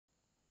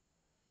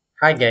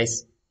Hi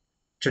guys,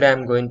 today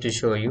I'm going to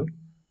show you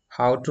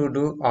how to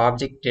do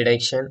object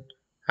detection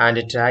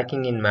and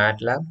tracking in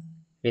MATLAB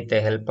with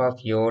the help of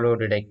YOLO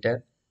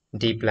Detector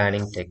deep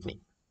learning technique.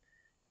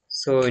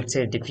 So it's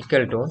a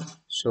difficult one,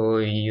 so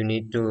you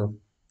need to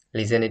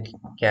listen it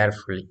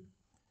carefully.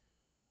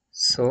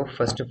 So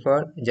first of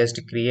all, just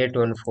create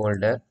one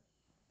folder.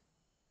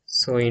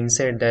 So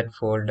inside that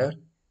folder,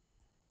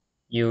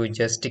 you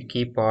just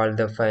keep all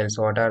the files,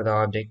 what are the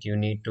object you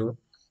need to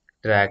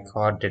track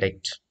or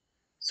detect.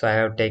 So I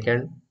have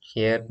taken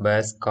here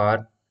bus,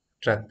 car,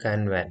 truck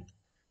and van.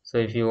 So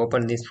if you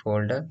open this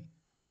folder,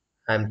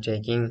 I'm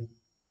taking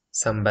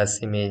some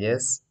bus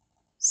images,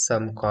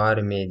 some car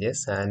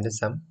images and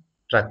some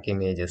truck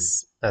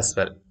images as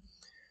well.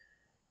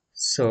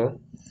 So,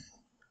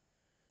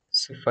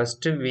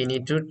 first we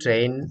need to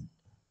train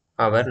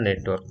our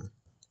network.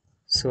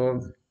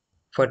 So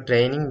for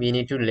training we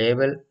need to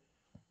label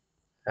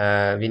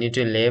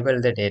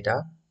the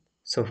data.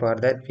 So for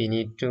that we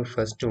need to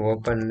first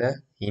open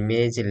the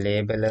image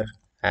labeler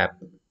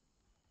app.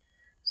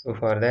 So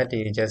for that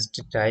you just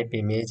type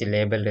image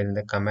label in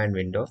the command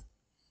window,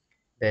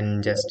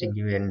 then just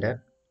give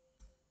enter.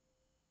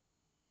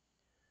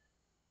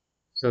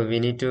 So we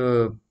need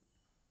to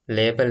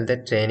label the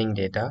training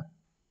data.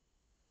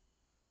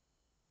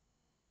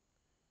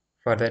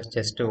 For that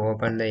just to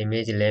open the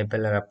image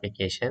labeler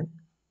application,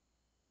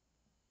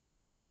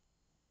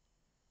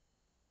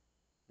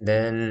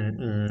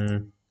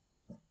 then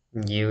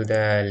give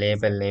the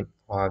label name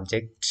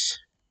object,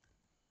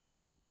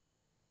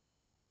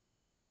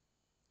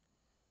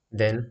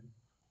 then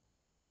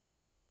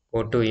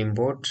go to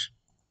import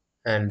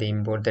and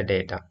import the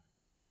data.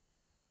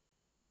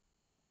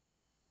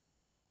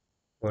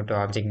 Go to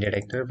object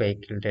detector,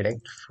 vehicle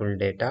detect, full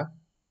data,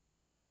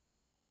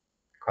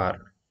 car.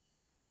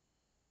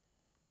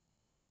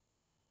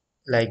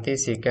 Like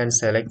this you can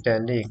select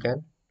and you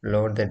can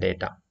load the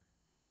data.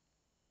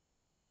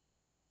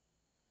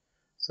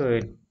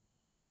 So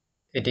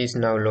it is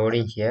now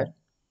loading here.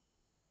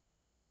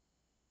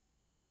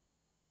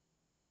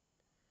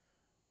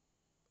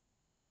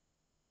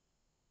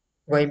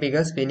 Why?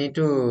 Because we need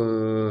to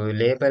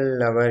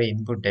label our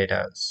input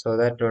data so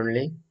that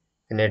only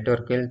the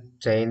network will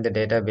train the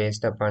data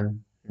based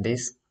upon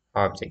this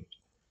object.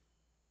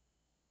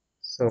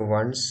 So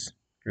once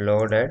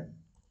loaded,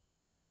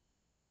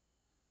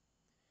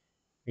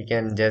 we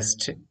can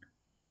just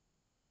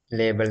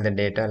label the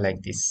data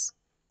like this.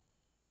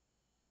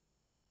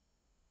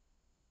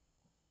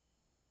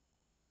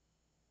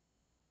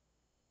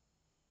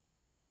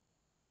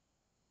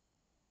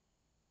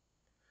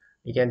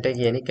 We can take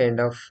any kind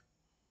of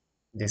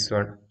this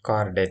one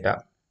car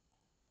data.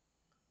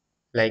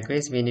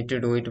 Likewise, we need to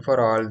do it for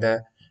all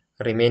the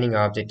remaining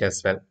object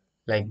as well,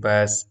 like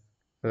bus,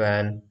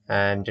 van,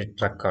 and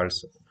truck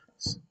also.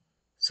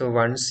 So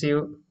once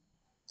you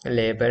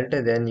labeled,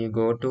 then you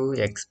go to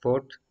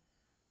export,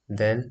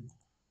 then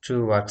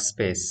to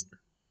workspace.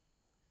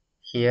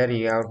 Here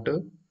you have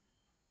to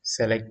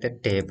select the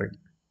table.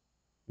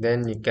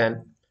 Then you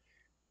can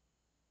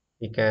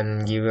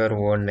give your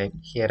own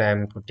name. Here I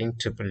am putting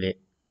AAA.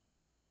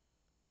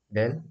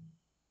 Then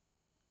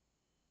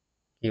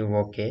give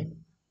OK.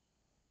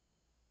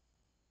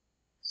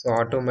 So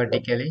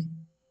automatically,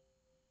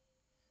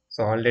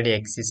 so already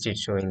exists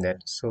showing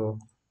that. So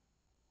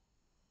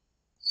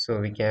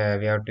we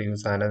have to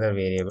use another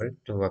variable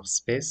to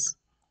workspace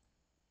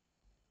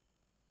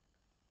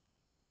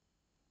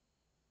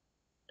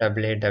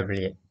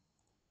WA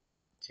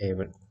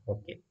table.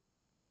 Okay.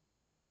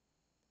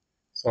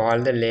 So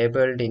all the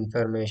labeled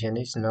information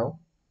is now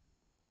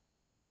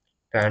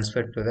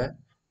transferred to the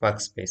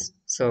workspace.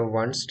 So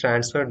once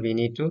transferred, we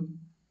need to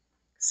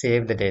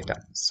save the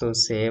data. So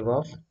save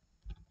of,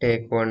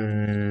 take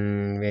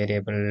one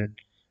variable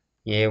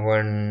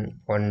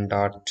a1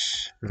 dot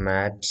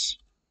mat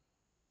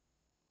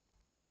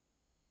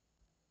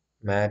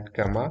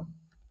comma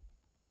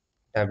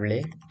wa.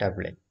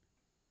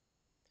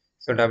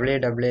 So wa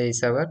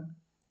is our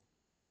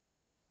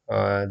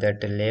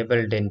that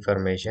labeled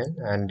information,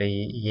 and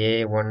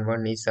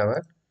a11 is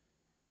our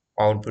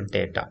output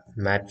data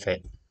mat file.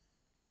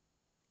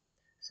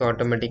 So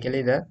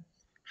automatically the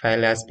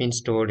file has been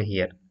stored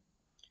here,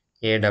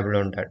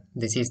 a11 dot.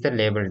 This is the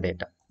labeled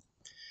data.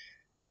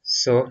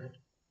 So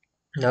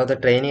now the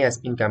training has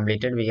been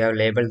completed. We have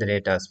labeled the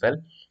data as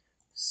well.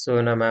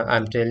 So now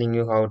I'm telling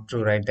you how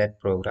to write that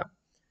program.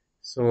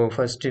 So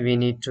first we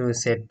need to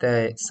set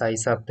the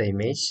size of the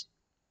image.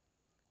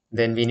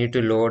 Then we need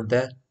to load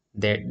the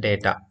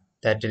data,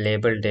 that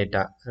labeled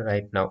data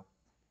right now.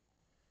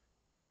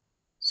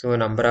 So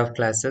number of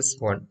classes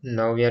 1.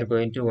 Now we are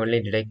going to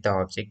only detect the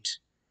object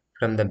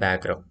from the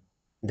background.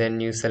 Then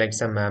you select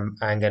some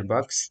anchor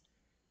box.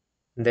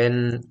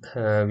 Then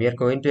we are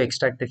going to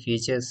extract the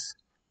features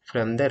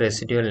from the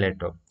residual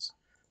networks.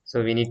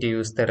 So we need to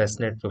use the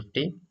ResNet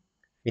 50.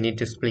 We need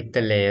to split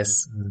the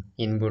layers,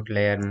 input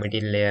layer,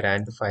 middle layer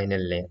and final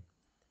layer.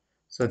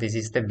 So this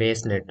is the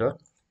base network.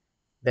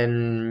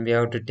 Then we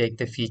have to take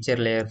the feature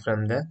layer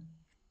from the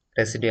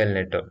residual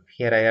network.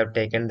 Here I have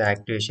taken the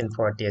activation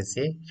 40 as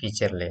a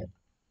feature layer.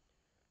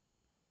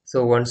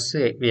 So once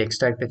we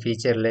extract the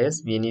feature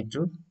layers, we need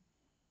to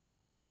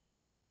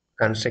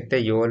construct the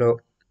YOLO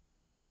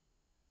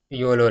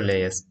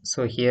layers.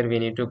 So here we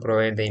need to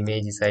provide the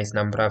image size,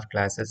 number of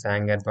classes,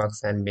 anchor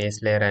box, and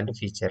base layer and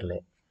feature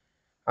layer.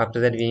 After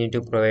that, we need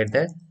to provide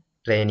the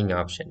training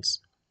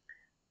options.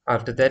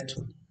 After that,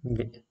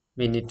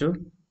 we need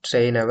to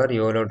train our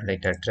YOLO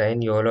detector.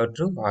 Train YOLO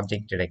to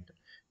object detector.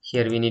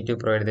 Here we need to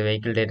provide the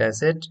vehicle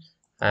dataset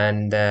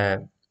and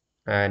the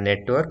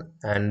network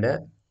and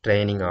the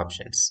training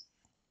options.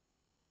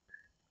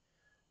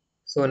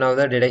 So now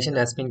the detection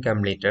has been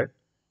completed.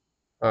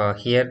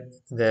 Here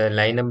the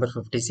line number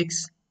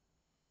 56,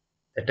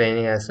 the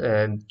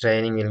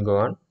training will go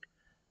on.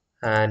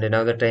 And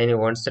now the training,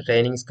 once the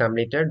training is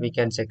completed, we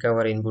can check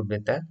our input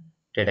with the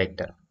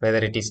detector, whether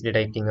it is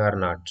detecting or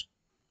not.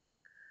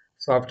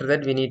 So after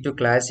that, we need to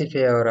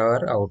classify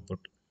our output.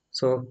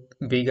 So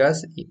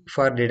because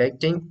for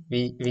detecting,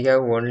 we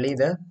have only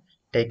the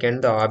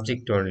taken the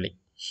object only.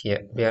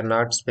 Here we are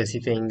not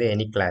specifying the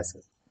any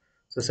classes.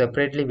 So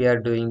separately we are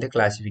doing the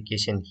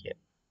classification here.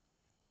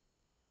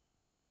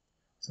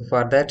 So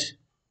for that,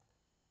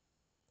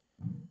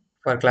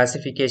 for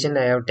classification,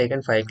 I have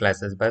taken 5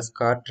 classes: bus,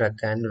 car, truck,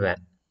 and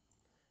van.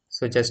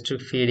 So just to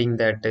feeding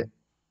that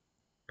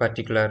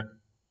particular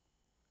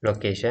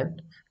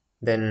location,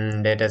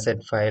 then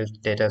dataset files,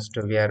 data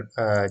store, we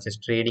are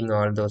just reading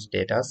all those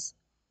datas.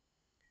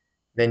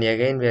 Then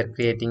again we are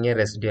creating a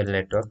residual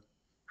network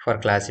for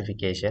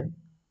classification.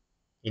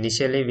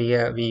 Initially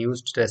we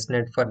used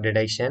testnet for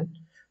detection,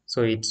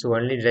 so it's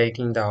only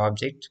detecting the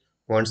object.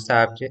 Once the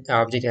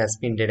object has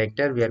been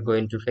detected, we are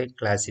going to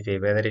classify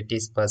whether it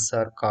is bus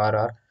or car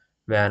or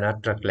van or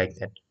truck, like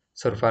that.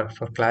 So for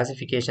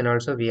classification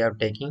also we have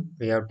taken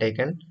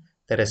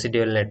the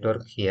residual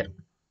network here.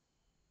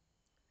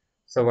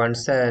 So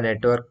once the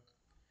network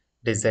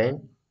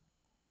design,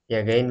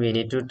 again we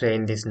need to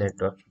train this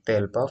network with the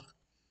help of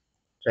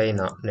train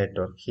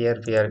network. Here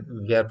we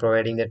are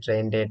providing the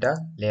train data,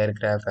 layer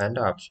graph, and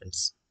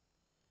options.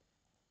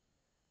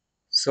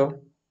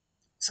 So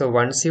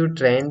once you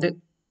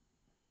trained,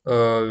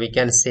 we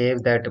can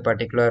save that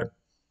particular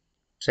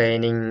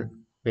training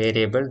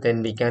variable,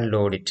 then we can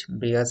load it.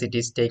 Because it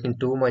is taking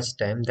too much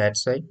time,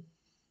 that's why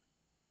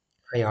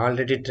I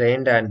already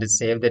trained and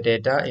saved the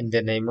data in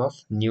the name of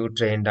new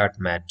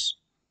train.mat.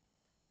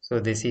 So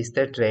this is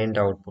the trained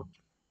output.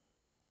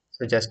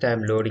 So just I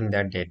am loading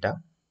that data.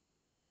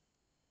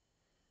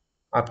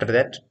 After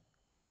that,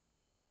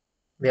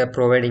 we are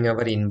providing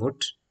our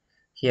input.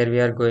 Here we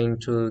are going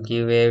to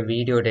give a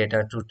video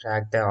data to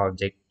track the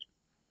object.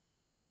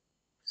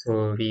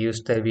 So we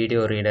use the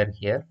video reader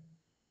here.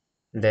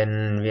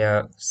 Then we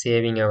are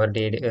saving our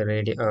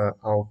data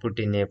output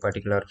in a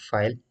particular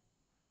file.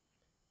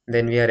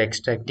 Then we are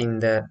extracting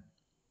the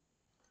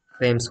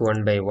frames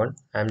one by one.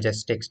 I'm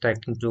just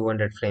extracting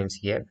 200 frames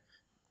here.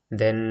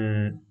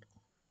 Then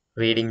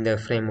reading the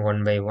frame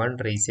one by one,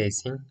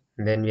 resizing.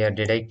 Then we are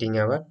detecting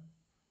our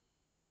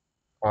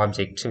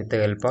object with the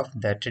help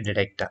of that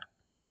detector.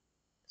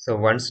 So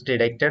once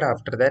detected,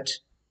 after that,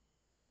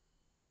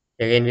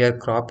 again we are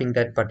cropping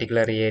that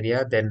particular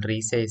area, then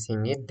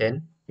resizing it,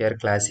 then we are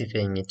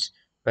classifying it,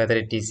 whether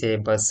it is a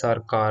bus or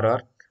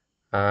car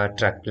or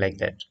truck, like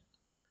that.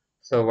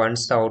 So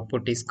once the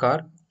output is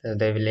car,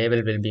 the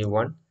label will be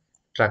 1,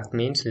 truck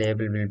means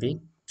label will be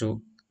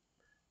 2,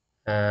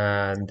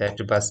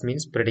 that bus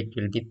means predict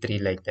will be 3,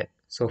 like that.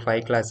 So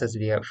 4 classes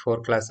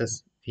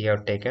we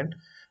have taken.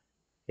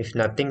 If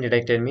nothing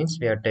detected means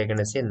we have taken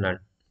as a none.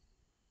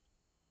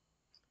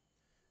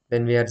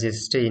 Then we are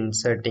just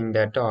inserting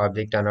that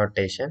object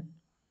annotation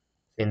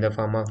in the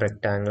form of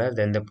rectangular,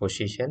 then the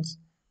positions,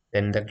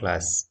 then the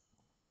class,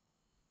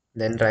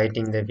 then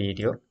writing the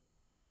video.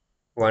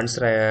 Once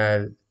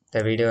the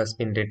video has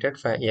been written,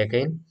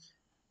 again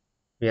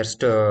we are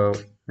still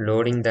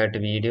loading that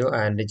video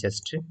and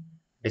just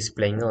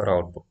displaying our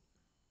output.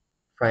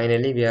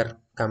 Finally, we are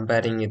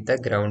comparing with the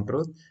ground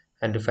truth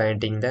and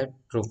finding the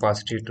true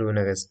positive, true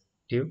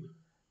negative.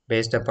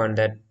 Based upon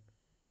that,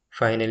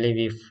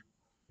 finally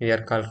we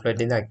are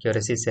calculating the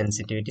accuracy,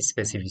 sensitivity,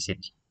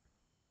 specificity.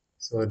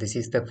 So this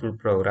is the full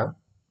program.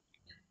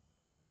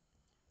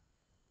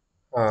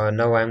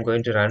 Now I am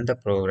going to run the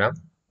program.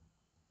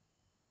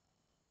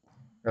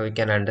 Now we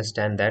can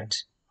understand that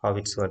how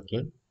it's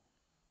working.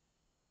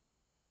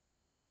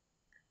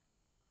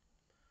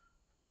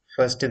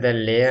 First, the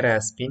layer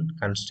has been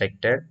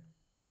constructed.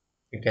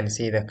 You can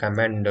see the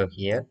command window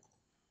here.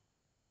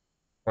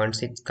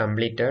 Once it's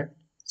completed,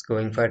 it's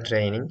going for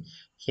training.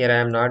 Here I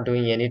am not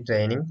doing any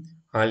training.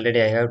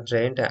 Already I have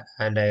trained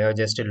and I have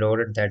just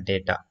loaded that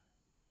data.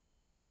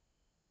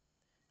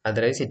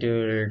 Otherwise it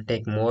will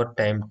take more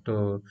time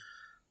to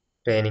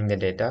training the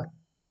data,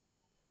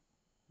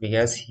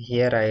 because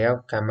here I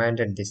have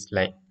commanded this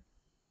line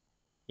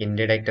in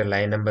detector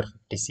line number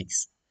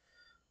 56.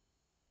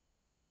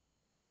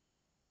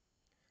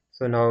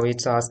 So now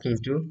it's asking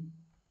to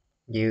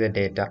give the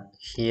data.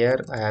 Here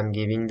I am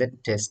giving the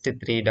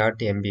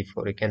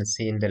test3.mb4. You can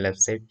see in the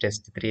left side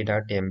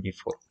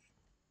test3.mb4.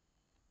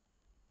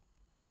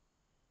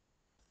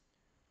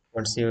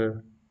 Once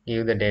you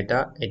give the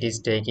data, it is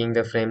taking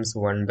the frames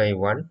one by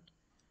one,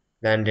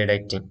 then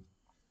deducting.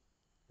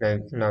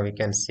 Now we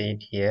can see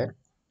it here.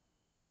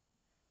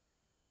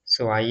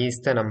 So I is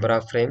the number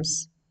of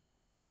frames.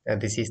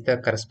 This is the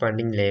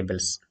corresponding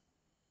labels.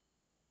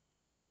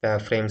 The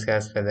frames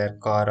has whether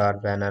car or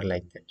van or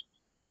like that.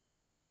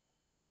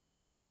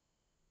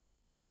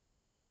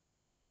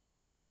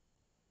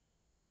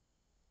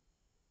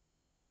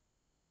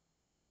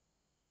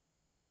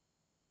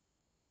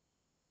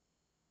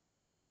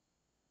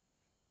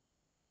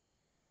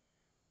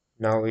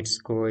 Now it's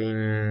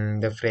going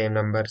the frame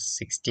number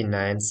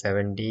 69,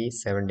 70,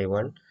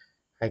 71.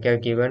 I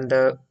have given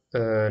the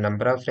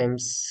number of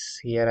frames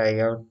here. I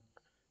have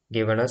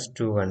given us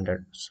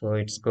 200. So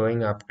it's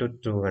going up to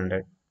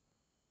 200.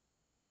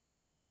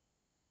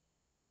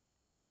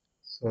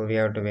 So we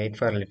have to wait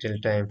for a little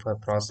time for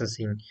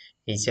processing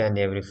each and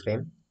every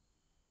frame.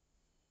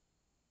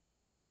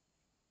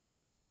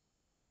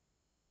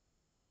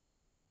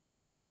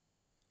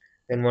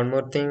 Then one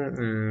more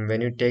thing,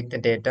 when you take the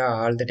data,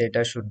 all the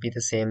data should be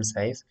the same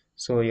size.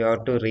 So you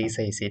have to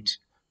resize it.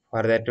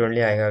 For that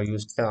only I have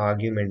used the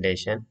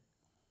augmentation.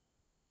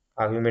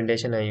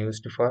 Augmentation I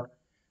used for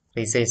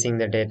resizing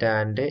the data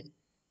and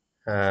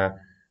uh,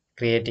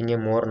 creating a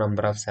more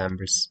number of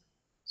samples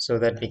so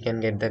that we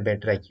can get the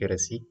better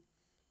accuracy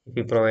if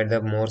we provide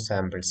the more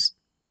samples.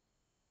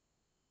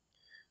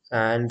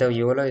 And the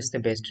YOLO is the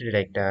best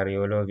detector.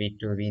 YOLO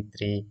V2,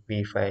 V3,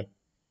 V5,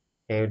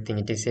 everything.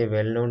 It is a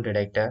well-known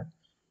detector.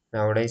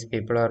 Nowadays,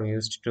 people are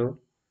used to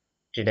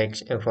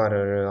detection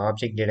for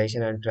object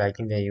detection and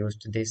tracking. They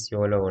used this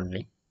YOLO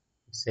only.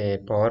 It's a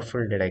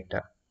powerful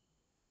detector.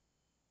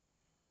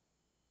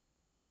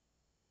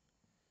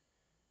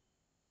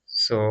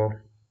 So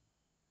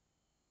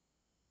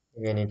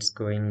again, it's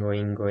going to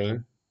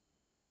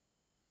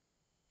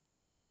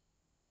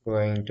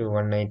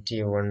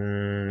 180,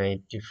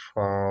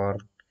 184,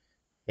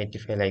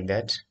 85 like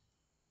that.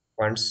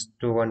 Once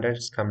 200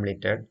 is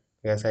completed,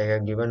 because I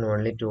have given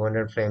only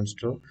 200 frames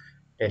to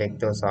detect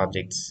those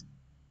objects.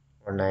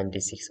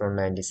 196,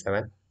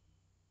 197,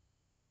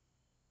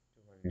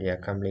 yeah,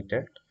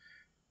 completed.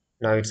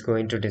 Now it's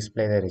going to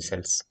display the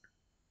results.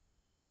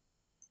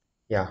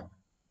 Yeah,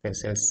 the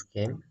results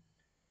came.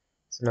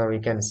 So now we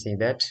can see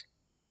that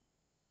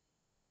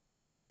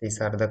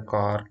these are the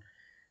car,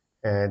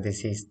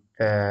 this is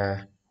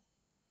the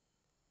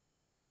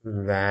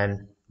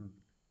van,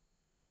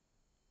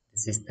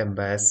 this is the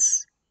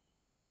bus,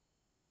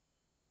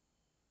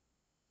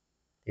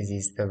 this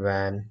is the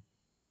van,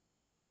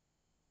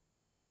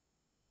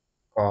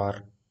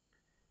 car,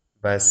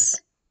 bus.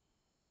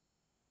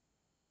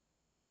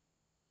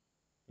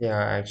 Yeah,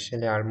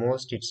 actually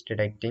almost it's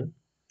detecting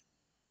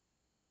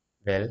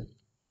well,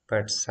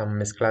 but some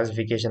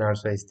misclassification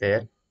also is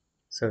there.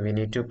 So we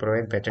need to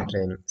provide better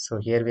training. So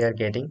here we are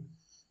getting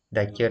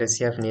the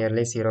accuracy of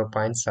nearly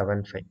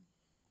 0.75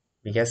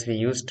 because we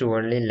used to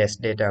only less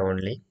data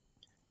only.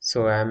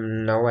 So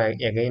I'm now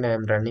again I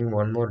am running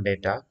one more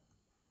data.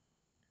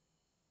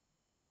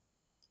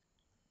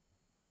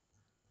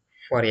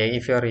 For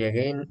if you are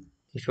again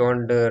if you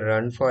want to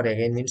run for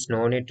again means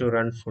no need to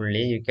run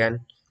fully. You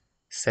can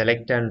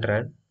select and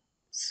run.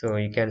 So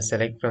you can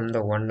select from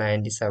the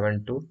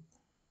 197 to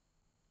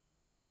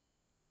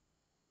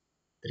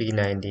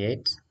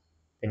 398.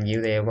 Then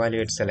give the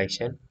evaluate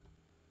selection.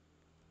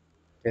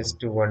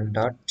 Just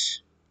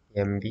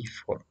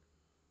 1.mb4.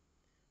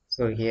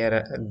 So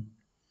here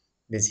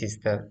this is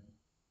the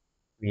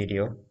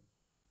video.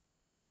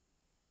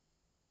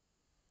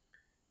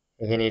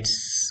 Again it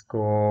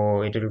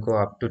will go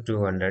up to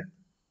 200.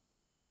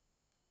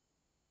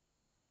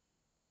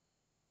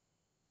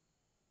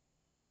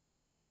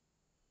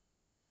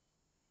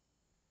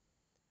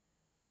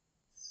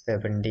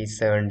 70,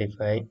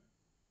 75.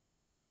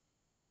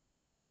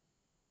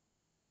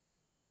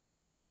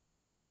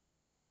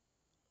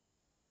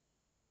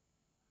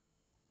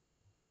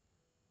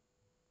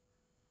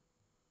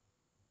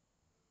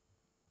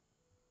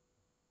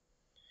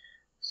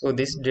 So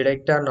this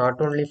detector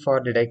not only for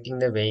detecting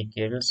the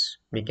vehicles,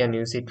 we can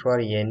use it for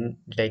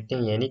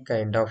detecting any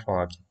kind of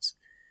objects.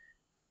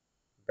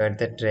 But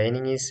the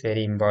training is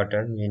very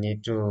important. We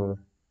need to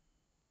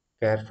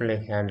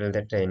carefully handle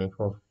the training.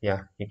 Oh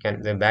yeah, you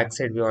can the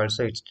backside view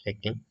also it's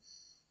detecting.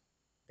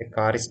 The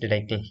car is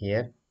detecting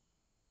here.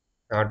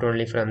 Not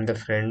only from the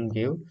front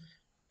view,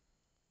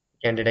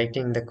 can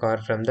detecting the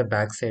car from the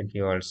backside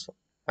view also,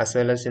 as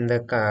well as in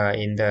the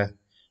in the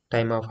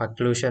time of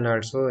occlusion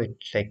also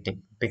it's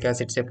detecting because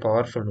it's a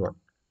powerful one.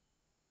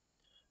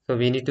 So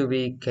we need to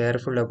be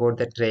careful about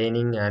the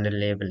training and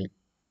labeling.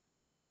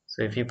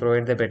 So if you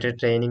provide the better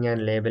training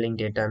and labeling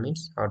data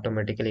means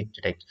automatically it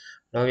detects.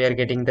 Now we are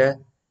getting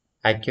the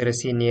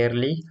accuracy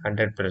nearly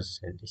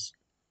 100%,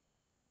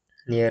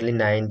 nearly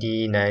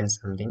 99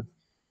 something.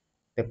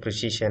 The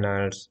precision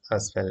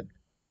as well.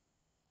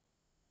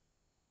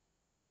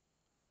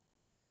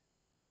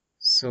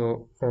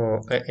 So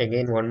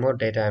again, one more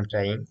data I'm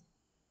trying,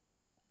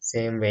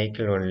 same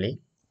vehicle only.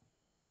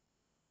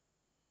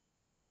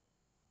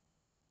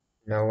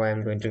 Now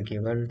I'm going to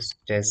give one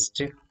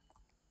test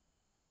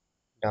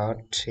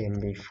dot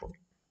mb4.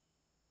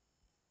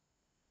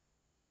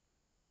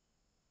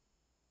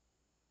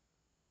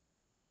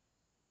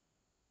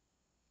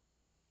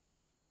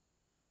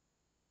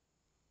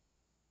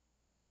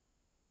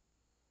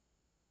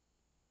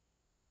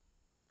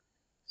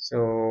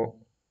 So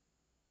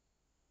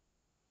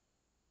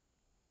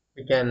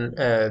we can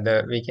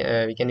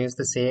use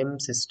the same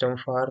system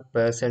for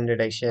person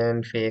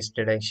detection, face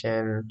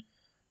detection,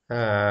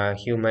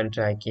 human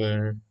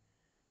tracking,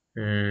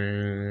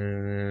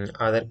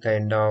 other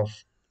kind of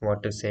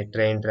what to say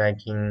train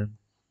tracking,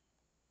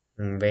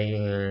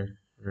 or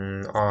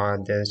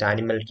there's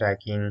animal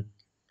tracking.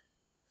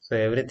 So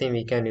everything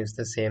we can use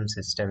the same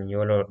system,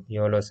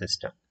 YOLO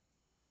system.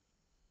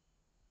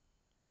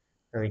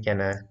 We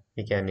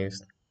can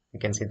use we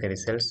can see the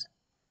results.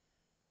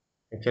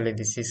 Actually,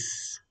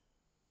 this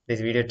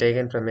video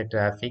taken from a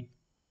traffic,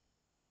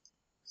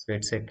 so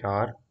it's a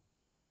car.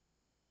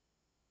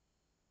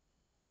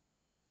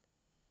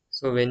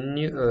 So when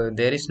you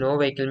there is no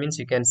vehicle means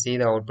you can see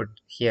the output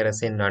here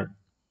as a none.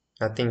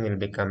 Nothing will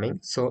be coming.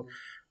 So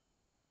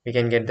we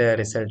can get the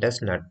result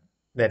as none.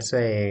 That's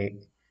why I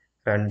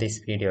run this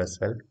video as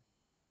well.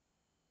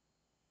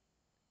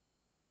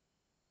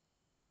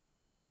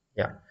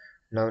 Yeah.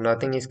 Now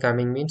nothing is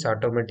coming means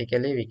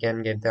automatically we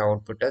can get the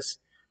output as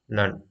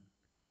none.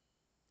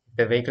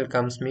 The vehicle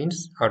comes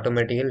means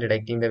automatically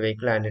detecting the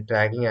vehicle and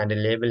tracking and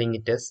labeling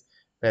it as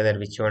whether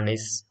which one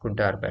is good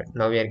or bad.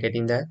 Now we are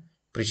getting the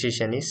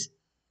precision is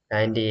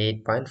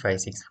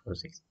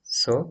 98.5646.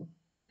 So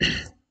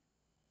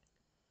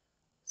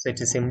it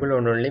is simple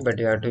one only, but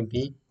you have to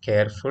be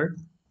careful.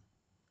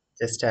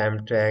 Just I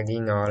am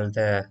dragging all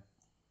the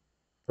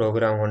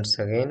program once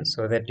again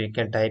so that you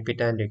can type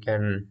it and you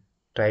can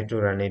try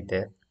to run it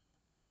there.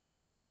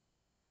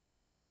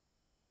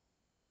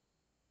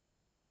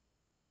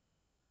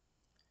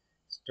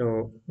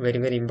 So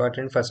very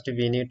important. First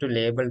we need to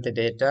label the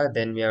data,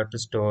 then we have to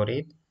store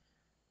it,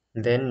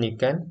 then you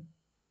can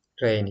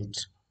train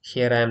it.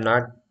 Here I am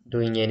not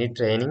doing any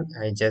training.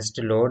 I just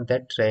load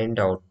the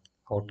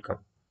outcome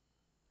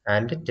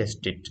and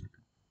test it.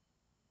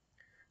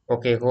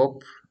 Okay,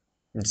 hope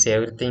it's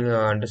everything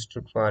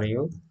understood for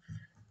you.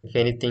 If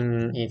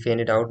anything, if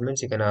any doubt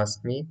means you can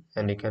ask me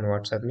and you can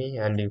WhatsApp me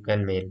and you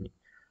can mail me.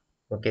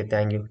 Okay,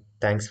 thank you.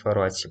 Thanks for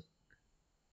watching.